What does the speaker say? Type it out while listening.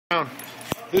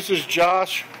This is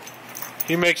Josh.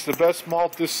 He makes the best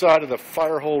malt this side of the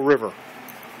Firehole River.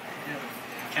 Yeah,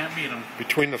 can't beat him.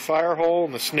 Between the Firehole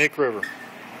and the Snake River.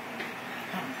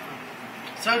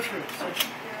 So true, so true.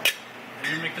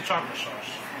 And you make the chocolate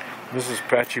sauce. This is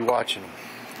Patchy watching him.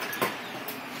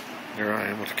 There I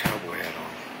am with a cowboy hat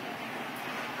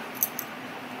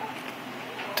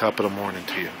on. Top of the morning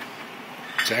to you.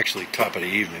 It's actually top of the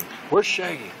evening. Where's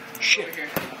Shaggy? Shit.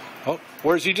 Oh,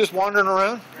 where's he just wandering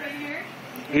around? Right here.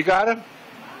 You got him?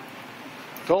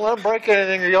 Don't let him break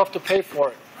anything or you'll have to pay for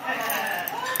it.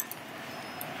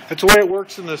 That's the way it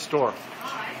works in this store.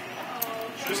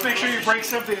 Just make sure you break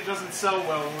something that doesn't sell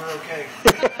well and we're okay.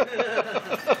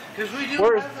 Because we do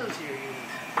have those here.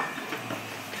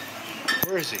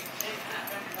 Where is he?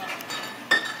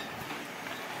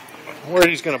 I'm worried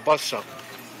he's going to bust something.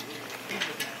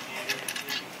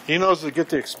 He knows to get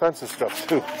the expensive stuff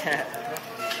too.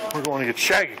 We're going to get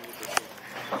Shaggy.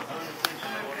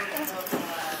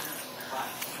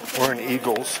 We're in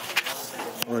Eagles.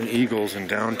 We're in Eagles in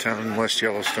downtown West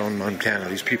Yellowstone, Montana.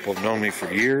 These people have known me for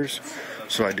years,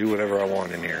 so I do whatever I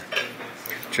want in here.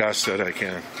 Josh said I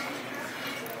can.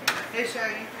 Hey,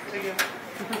 Shaggy. Thank you.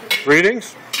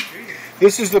 Greetings.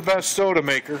 This is the best soda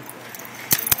maker.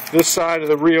 This side of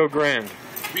the Rio Grande.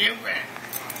 Rio Grande.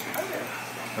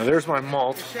 Now there's my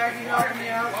malt. Is Shaggy helping me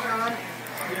out, Sean?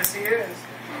 Yes, he is.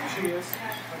 She is.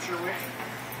 I'm sure we.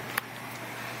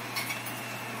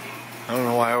 I don't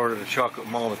know why I ordered a chocolate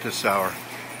malt at this hour.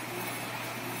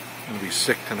 I'm going to be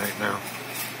sick tonight now.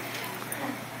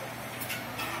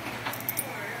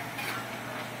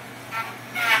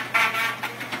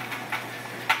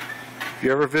 If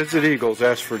you ever visit Eagles,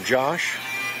 ask for Josh.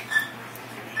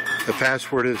 The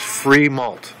password is free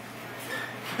malt.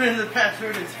 The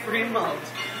password is free malt.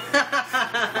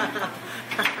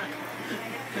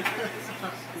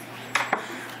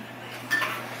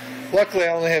 Luckily, I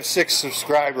only have 6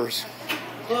 subscribers.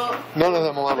 Well, None of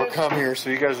them will ever come here, so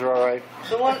you guys are all right.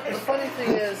 the funny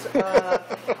thing is,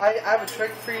 I have a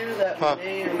trick for you that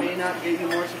may or may not get you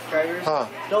more subscribers.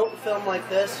 Don't film like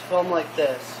this, film like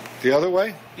this. The other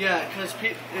way? Yeah, because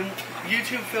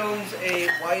YouTube films in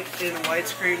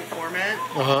widescreen format.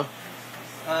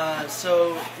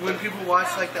 So when people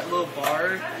watch like that little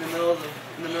bar in the middle of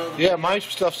the Yeah, my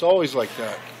stuff's always like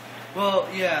that. Well,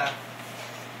 yeah.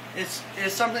 It's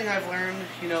something I've learned,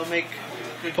 you know, make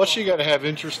good Plus you got to have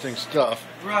interesting stuff.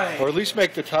 Right. Or at least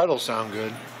make the title sound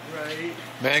good. Right.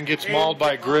 Man gets mauled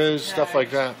by Grizz, stuff like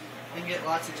that. And get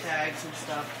lots of tags and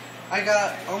stuff. I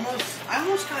almost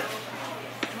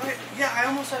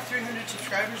have 300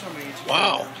 subscribers on my YouTube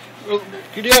Wow. channel. Well,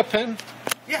 could you have a pen?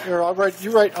 Yeah. Here, I'll write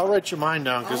your mind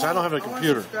down because I don't have a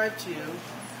computer. I want to subscribe to you.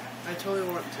 I totally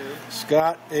want to.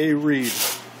 Scott A. Reed.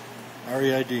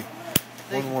 R-E-I-D.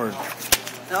 One word.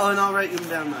 Oh, and I'll write them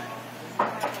down mine.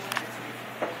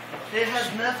 It has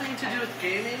nothing to do with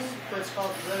gaming, but it's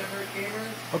called The Hurt Gamer.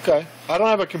 Okay. I don't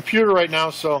have a computer right now,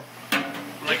 so...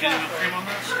 Like any cream on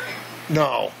this?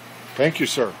 No. Thank you,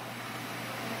 sir.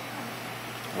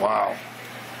 Wow.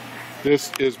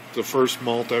 This is the first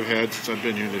malt I've had since I've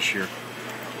been here this year.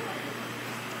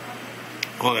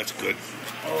 Oh, that's good.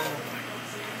 Oh,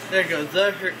 there you go.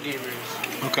 The Hurt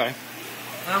Gamers. Okay.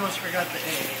 I almost forgot the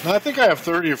A. Now, I think I have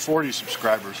 30 or 40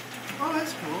 subscribers. Oh,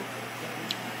 that's cool.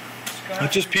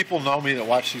 It's just people know me that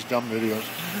watch these dumb videos.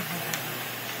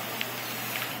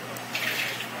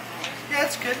 Yeah,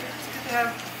 it's good. It's good to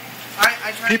have.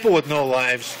 I try People with no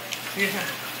lives. Yeah.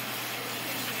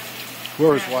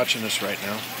 Whoever's watching this right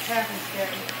now.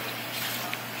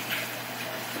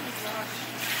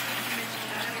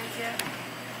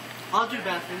 I'll do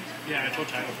bathrooms. Yeah, I told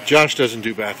Tyler bathroom. Josh doesn't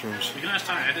do bathrooms. You can ask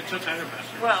Tyler. I did tell Tyler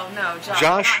bathroom. Well, no, Josh,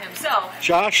 Josh? not himself.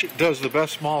 Josh does the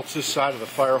best malts this side of the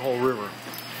Firehole River.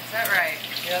 Is that right?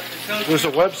 Yep. There's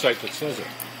a website that says it.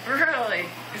 Really?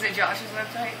 Is it Josh's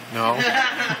website? No.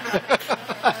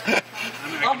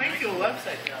 I'll make you a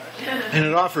website, Josh. And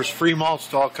it offers free malts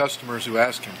to all customers who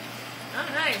ask him. Oh,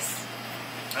 nice.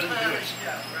 I didn't do it.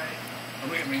 Yeah, right.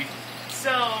 Don't look at me.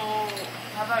 So,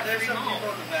 how about There's free some malt?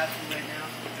 people in the bathroom right now.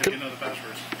 I didn't know the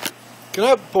passwords. Can I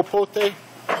have popote? The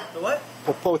what?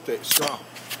 Popote, straw.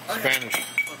 Spanish.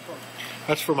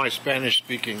 That's for my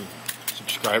Spanish-speaking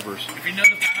subscribers. If you know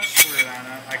the password on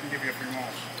it, I can give you a free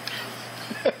malt.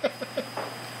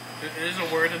 It is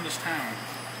a word in this town.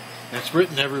 It's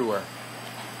written everywhere.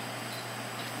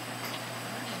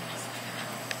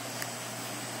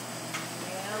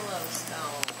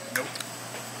 Yellowstone. Nope.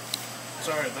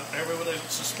 Sorry, everybody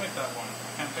suspect that one.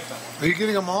 I can't pick that one. Are you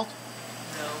getting a malt?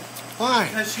 No. Why?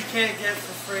 Because you can't get it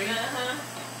for free.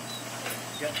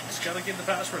 Yeah, just gotta get the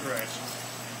password right.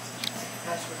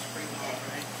 Password's free malt,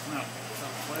 right? No. So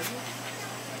what is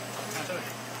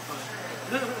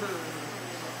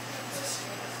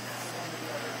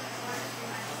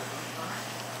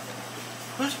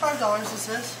Whose $5 is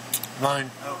this?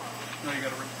 Mine. Oh, no, you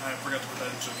gotta. I forgot to put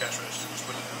that into the cash register. Just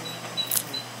put it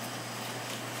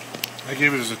in. I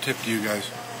gave it as a tip to you guys.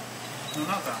 No,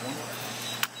 not that one.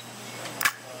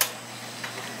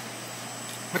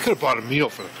 I could have bought a meal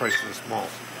for the price of this malt.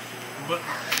 But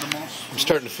the most. I'm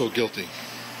starting to feel guilty.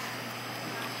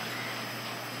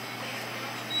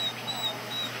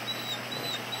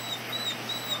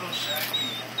 Oh, Shaggy.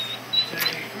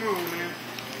 Hey, come on, man.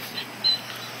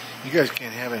 You guys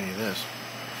can't have any of this.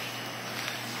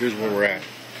 Here's where we're at.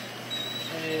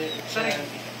 Hey,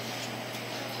 Shaggy.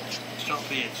 Stop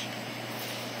bitch.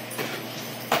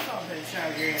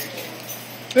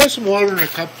 There's some water in a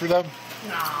cup for them.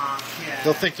 Nah, yeah.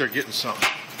 They'll think they're getting something.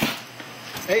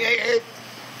 Hey.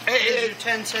 Here's your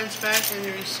 10 cents back and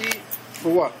your receipt For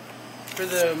what? for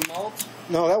the malt.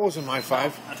 No, that wasn't my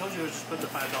 $5. I told you to just put the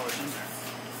 $5 in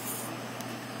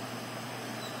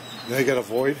there. They got a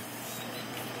void?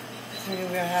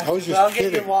 I was just I'll get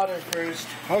kidding. your water first.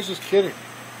 I was just kidding.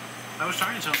 I was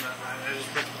trying to tell him that. I just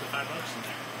put the $5 in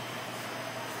there.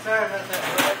 Sorry about that,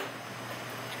 bud.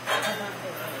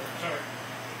 Sorry.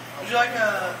 Would you like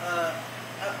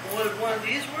would one of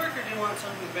these work, or do you want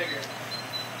something bigger?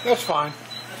 That's fine.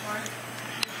 That's fine.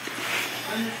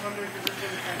 I'm just wondering if it's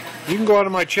going to You can go onto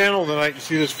my channel tonight and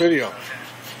see this video.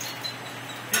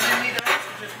 Do you need ice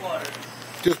or just water?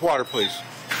 Just water, please.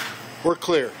 We're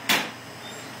clear.